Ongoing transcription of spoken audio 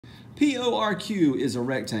PORQ is a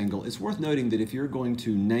rectangle. It's worth noting that if you're going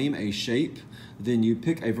to name a shape, then you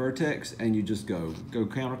pick a vertex and you just go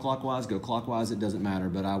counterclockwise, go clockwise, it doesn't matter,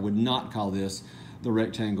 but I would not call this the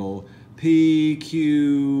rectangle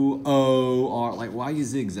PQOR. Like, why are you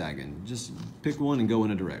zigzagging? Just pick one and go in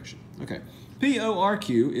a direction. Okay,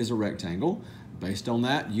 PORQ is a rectangle. Based on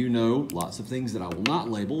that, you know lots of things that I will not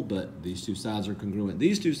label, but these two sides are congruent.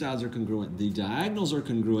 These two sides are congruent. The diagonals are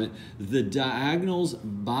congruent. The diagonals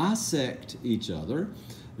bisect each other.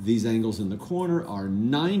 These angles in the corner are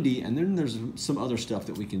 90, and then there's some other stuff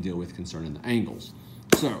that we can deal with concerning the angles.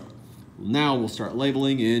 So now we'll start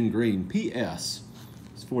labeling in green. PS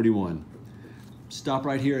is 41. Stop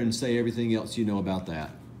right here and say everything else you know about that.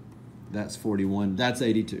 That's 41. That's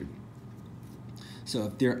 82. So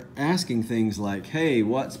if they're asking things like, hey,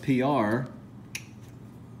 what's PR?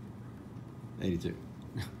 82.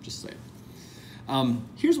 Just saying.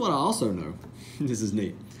 Here's what I also know. This is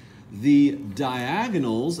neat. The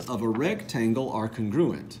diagonals of a rectangle are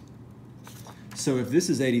congruent. So if this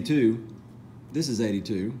is 82, this is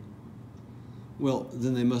 82, well,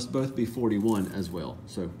 then they must both be 41 as well.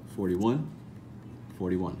 So 41,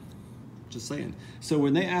 41. Just saying. So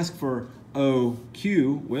when they ask for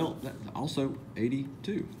OQ, well, that's also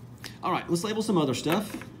 82. All right, let's label some other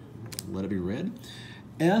stuff. Let it be red.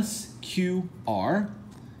 SQR,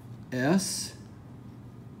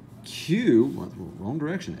 wrong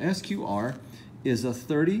direction. SQR is a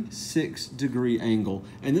 36-degree angle.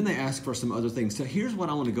 And then they ask for some other things. So here's what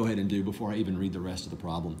I want to go ahead and do before I even read the rest of the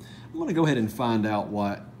problem. I want to go ahead and find out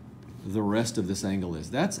what the rest of this angle is.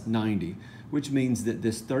 That's 90, which means that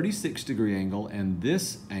this 36-degree angle and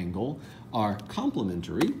this angle are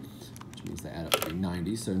complementary, which means they add up to be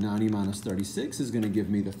 90. So 90 minus 36 is going to give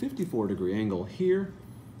me the 54-degree angle here.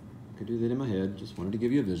 I could do that in my head, just wanted to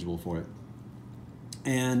give you a visual for it.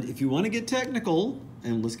 And if you want to get technical,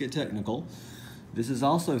 and let's get technical, this is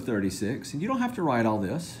also 36, and you don't have to write all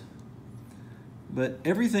this, but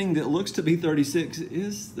everything that looks to be 36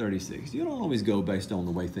 is 36. You don't always go based on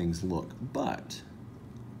the way things look, but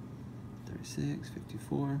 36,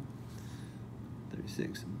 54,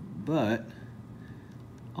 36, but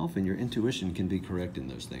often your intuition can be correct in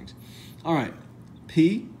those things. All right,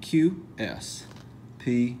 PQS.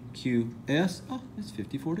 PQS, oh, it's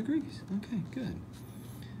 54 degrees. Okay, good.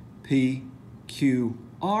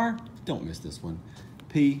 PQR, don't miss this one.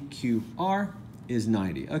 PQR is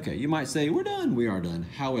 90. Okay, you might say, we're done. We are done.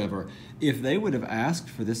 However, if they would have asked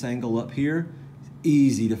for this angle up here,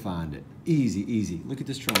 easy to find it. Easy, easy. Look at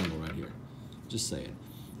this triangle right here. Just say it.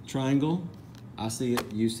 Triangle, I see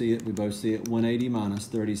it, you see it, we both see it. 180 minus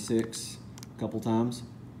 36 a couple times,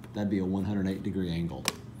 that'd be a 108-degree angle.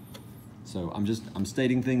 So I'm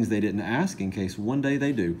stating things they didn't ask in case one day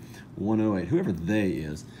they do. 108, whoever they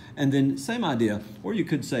is. And then same idea, or you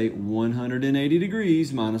could say 180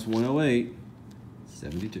 degrees minus 108,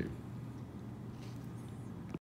 72.